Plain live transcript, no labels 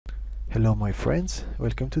Hello my friends,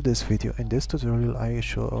 welcome to this video. In this tutorial I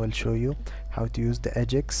will show you how to use the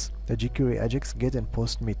jQuery Ajax get and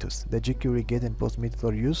post methods. The jQuery get and post methods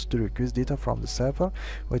are used to request data from the server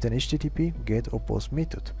with an HTTP get or post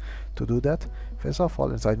method. To do that, first of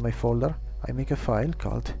all, inside my folder I make a file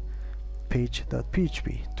called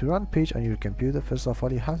page.php. To run page on your computer, first of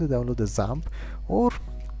all you have to download the XAMPP or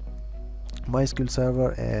MySQL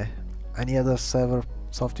server, any other server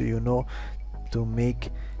software you know to make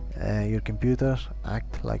your computer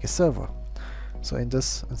act like a server. So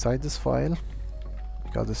inside this file,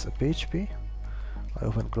 because this is a PHP, I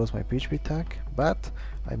open close my PHP tag, but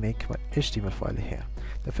I make my HTML file here.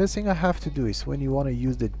 The first thing I have to do is, when you want to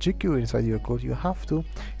use the jQuery inside your code, you have to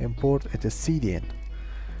import it as CDN.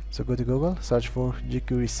 So go to Google, search for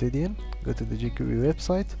jQuery CDN, go to the jQuery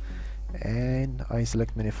website, and I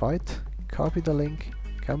select Minified, copy the link,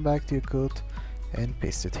 come back to your code and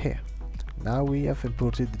paste it here. Now we have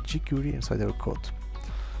imported the jQuery inside our code.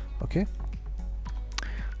 Okay,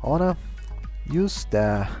 I wanna use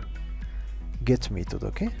the get method.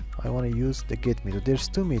 Okay, I wanna use the get method. There's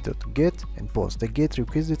two methods, get and post. The get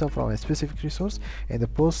requests data from a specific resource, and the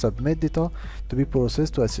post submit data to be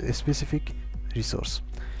processed to a specific resource.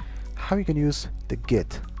 How you can use the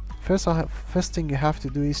get? First thing you have to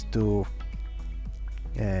do is to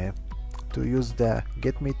use the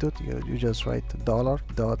get method. You just write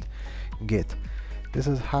 $.get. This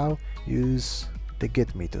is how you use the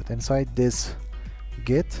get method. Inside this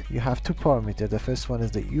get you have two parameters. The first one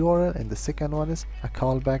is the URL and the second one is a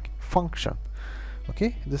callback function.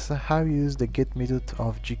 Okay, this is how you use the get method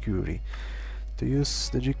of jQuery. To use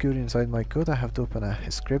the jQuery inside my code, I have to open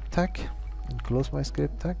a script tag and close my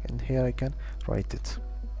script tag, and here I can write it.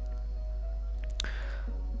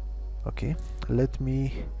 Okay, let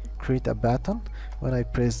me create a button. When I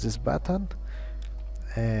press this button,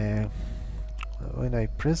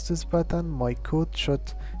 my code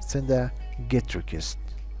should send a get request.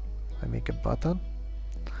 I make a button,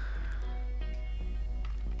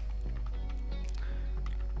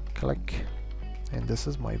 click, and this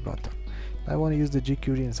is my button. I want to use the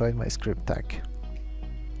jQuery inside my script tag.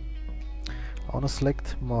 I want to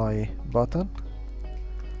select my button,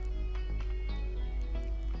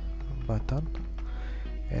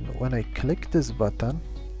 and when I click this button,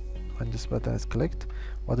 when this button is clicked,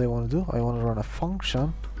 what I want to do, I want to run a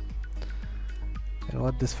function. And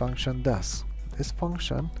what this function does, this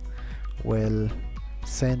function will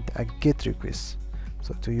send a get request.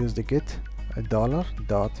 So to use the get, a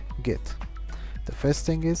 $.get. The first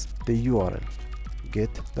thing is the URL,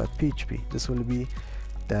 get.php. This will be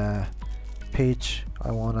the page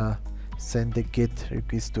I wanna send the get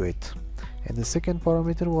request to it. And the second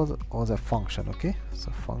parameter was a function. Okay, so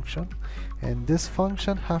function, and this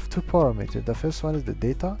function have two parameters. The first one is the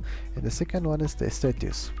data and the second one is the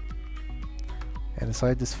status. And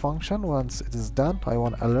inside this function, once it is done, I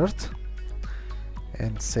want alert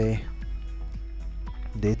and say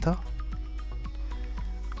data.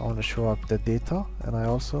 I want to show up the data, and I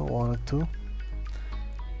also wanted to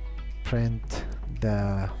print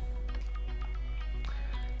the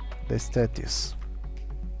status.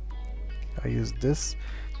 I use this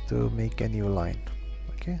to make a new line.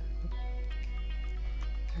 Okay,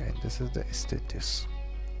 and this is the status.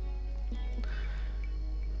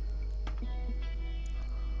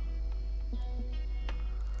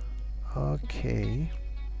 Okay,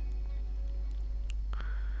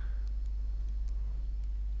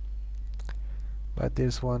 but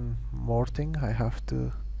there's one more thing I have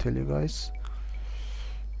to tell you guys.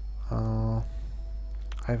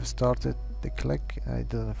 I've started the click, I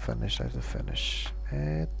didn't finish. I have to finish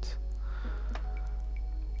it.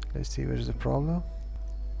 Let's see where's the problem.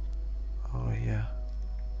 Oh yeah,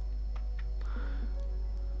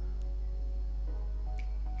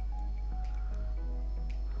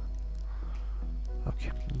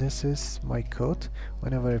 okay, this is my code.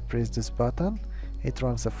 Whenever I press this button, it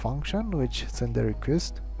runs a function which sends a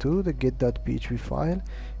request to the get.php file,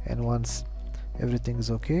 and once everything is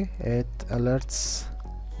okay, it alerts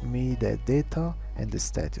me the data and the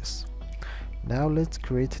status. Now let's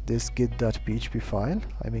create this get.php file.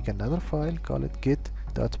 I make another file, call it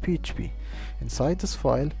get.php. Inside this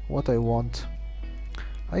file, what I want,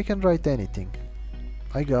 I can write anything.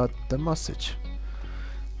 I got the message,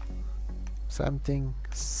 something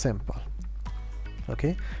simple.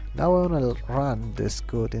 Okay, now I want to run this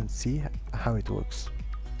code and see how it works.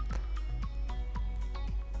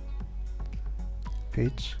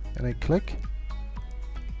 Page, and I click.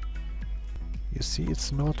 You see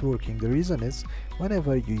it's not working. The reason is,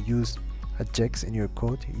 whenever you use Ajax in your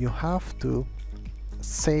code, you have to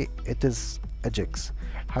say it is Ajax.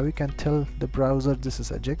 How you can tell the browser this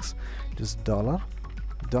is Ajax? Just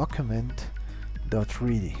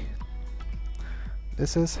 $document.ready.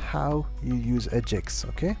 This is how you use Ajax,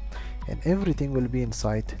 okay? And everything will be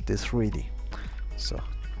inside this ready. So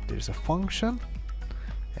there's a function,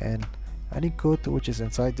 and any code which is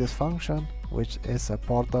inside this function, which is a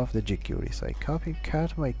part of the jQuery. So I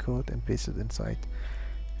cut my code and paste it inside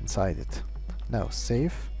it. Now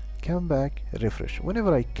save, come back, refresh.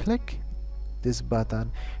 Whenever I click this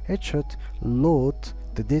button, it should load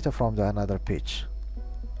the data from the another page.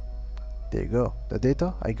 There you go, the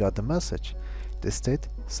data, I got the message, the state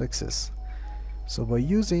success. So by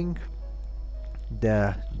using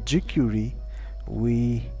the jQuery,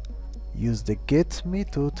 we use the get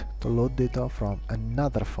method to load data from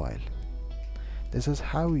another file. This is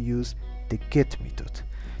how we use the get method.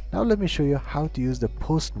 Now let me show you how to use the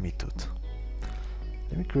post method.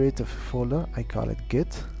 Let me create a folder, I call it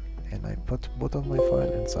get, and I put both of my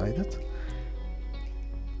files inside it.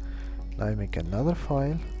 Now I make another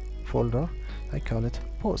folder, I call it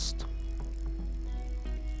post.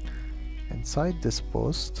 Inside this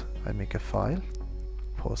post I make a file,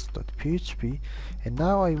 post.php, and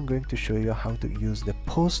now I'm going to show you how to use the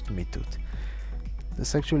post method.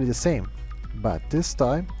 It's actually the same, but this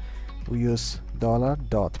time we use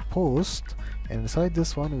 $.post, and inside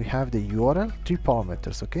this one we have the URL, 3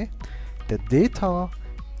 parameters, okay? The data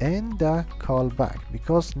and the callback,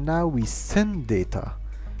 because now we send data,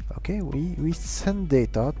 okay? We send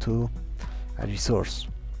data to a resource.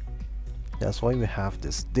 That's why we have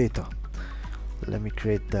this data. Let me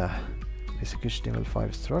create the basic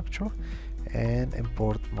HTML5 structure and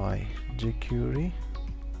import my jQuery.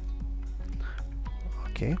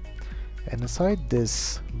 Okay, and inside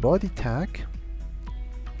this body tag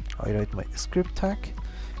I write my script tag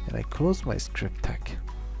and I close my script tag.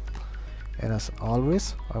 And as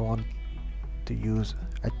always I want to use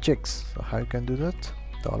Ajax. So how you can do that?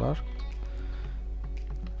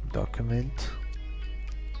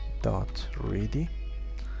 $document.ready.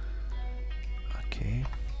 Okay,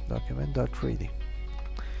 document.ready.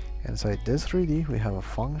 Inside this ready we have a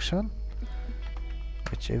function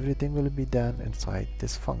which everything will be done inside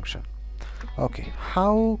this function. Okay,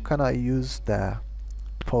 how can I use the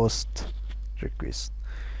post request?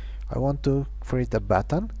 I want to create a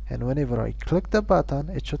button, and whenever I click the button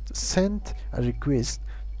it should send a request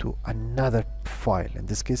to another file, in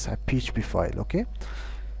this case a PHP file. Okay,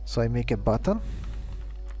 so I make a button,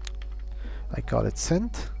 I call it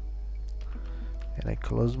send, and I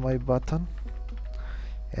close my button,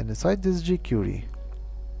 and inside this jQuery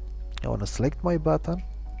I want to select my button,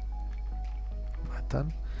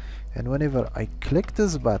 and whenever I click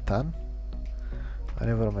this button,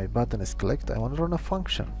 whenever my button is clicked, I want to run a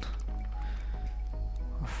function,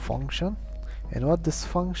 and what this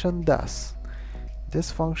function does, this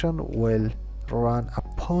function will run a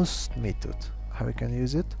post method. How we can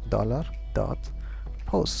use it?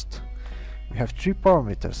 $.post. We have 3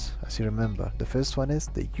 parameters, as you remember. The first one is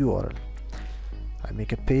the URL. I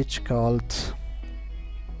make a page called,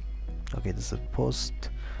 okay, this is a post.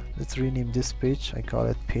 Let's rename this page, I call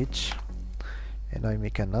it page, and I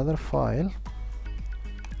make another file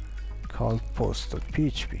called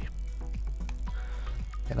post.php,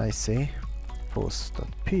 and I say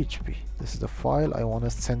post.php. This is the file I want to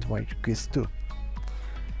send my request to.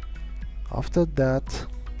 After that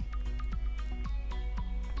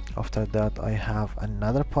I have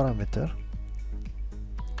another parameter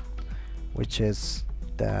which is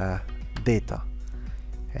the data,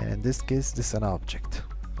 and in this case this is an object.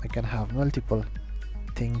 I can have multiple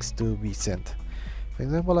things to be sent. For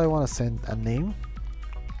example, I want to send a name,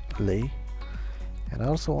 play, and I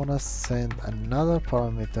also want to send another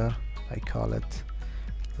parameter, I call it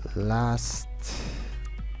last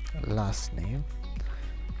name,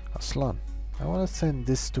 Aslan. I want to send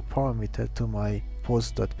this 2 parameter to my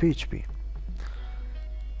post.php.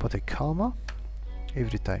 Put a comma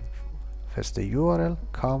every time. First the URL,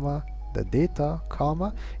 comma, the data,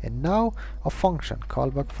 comma, and now a function,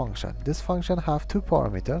 callback function. This function have 2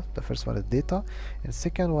 parameters. The first one is data, and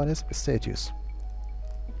second one is status.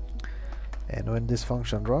 And when this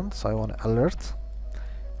function runs, I want to alert.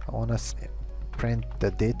 I want to print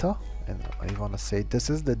the data, and I want to say this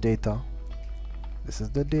is the data. This is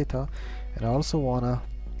the data, and I also want to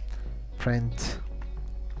print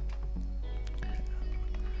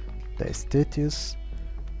the status,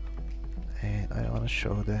 and I want to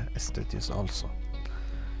show the status also.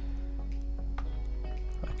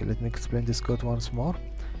 Okay, let me explain this code once more.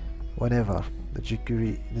 Whenever the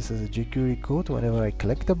jQuery, this is a jQuery code, whenever I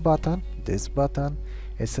click the button, this button,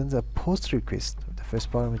 it sends a post request. The first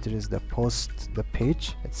parameter is the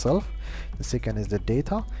page itself, the second is the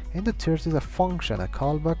data, and the third is a function, a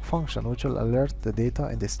callback function, which will alert the data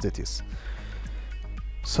and the status.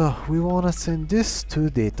 So we want to send this two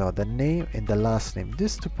data, the name and the last name.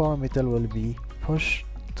 This two parameter will be pushed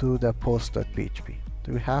to the post.php.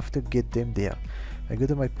 So we have to get them there. I go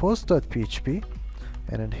to my post.php,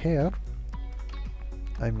 and in here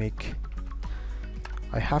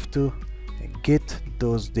I have to get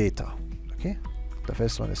those data. Okay, the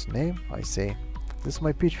first one is name. I say this is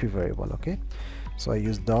my PHP variable. Okay, so I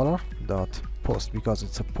use $.post because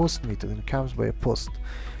it's a post method and it comes by a post.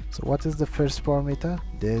 So what is the first parameter?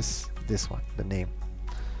 This one, the name.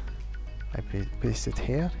 I paste it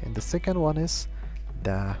here, and the second one is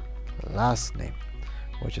the last name,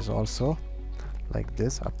 which is also like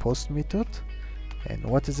this, a post method. And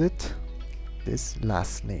what is it? This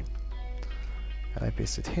last name, and I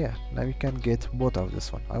paste it here. Now we can get both of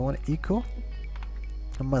this one. I want to echo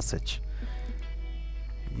a message.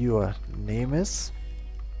 Your name is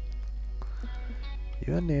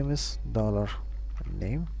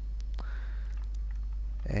 $name,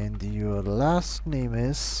 and your last name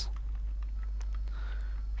is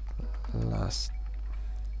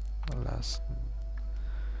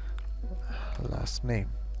last name.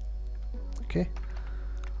 Okay,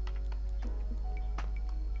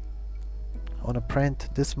 I want to print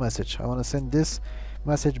this message. I want to send this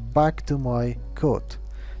message back to my code.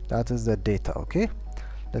 That is the data. Okay,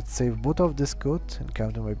 let's save both of this code and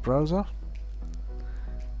come to my browser.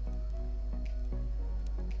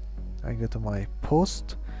 I go to my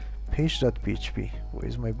post page.php. Where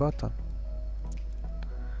is my button?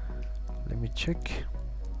 Let me check.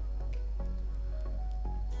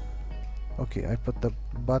 Okay, I put the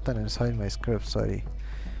button inside my script. Sorry,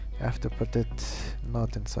 I have to put it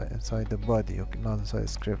not inside the body. Okay, not inside the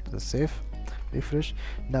script. The save, refresh.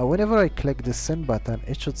 Now whenever I click the send button,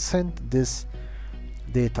 it should send this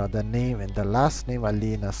data, the name and the last name,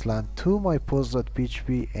 Ali and Aslan, to my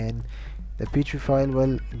post.php, and the PHP file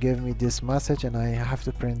will give me this message, and I have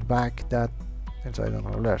to print back that inside an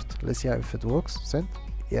alert. Let's see if it works. Send.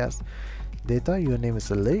 Yes. Data, your name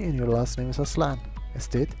is Ali and your last name is Aslan.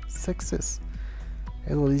 State success.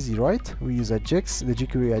 It was easy, right? We use Ajax, the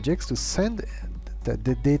jQuery Ajax, to send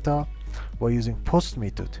the data by using post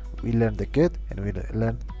method. We learned the get and we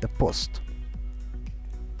learned the post.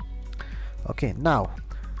 Okay, now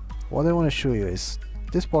what I want to show you is,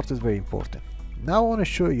 this part is very important. Now I want to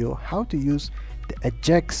show you how to use the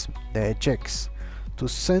Ajax to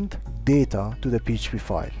send data to the PHP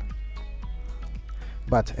file.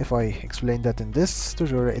 But if I explain that in this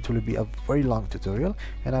tutorial, it will be a very long tutorial,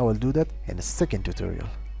 and I will do that in a second tutorial.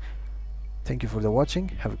 Thank you for the watching.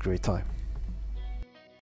 Have a great time.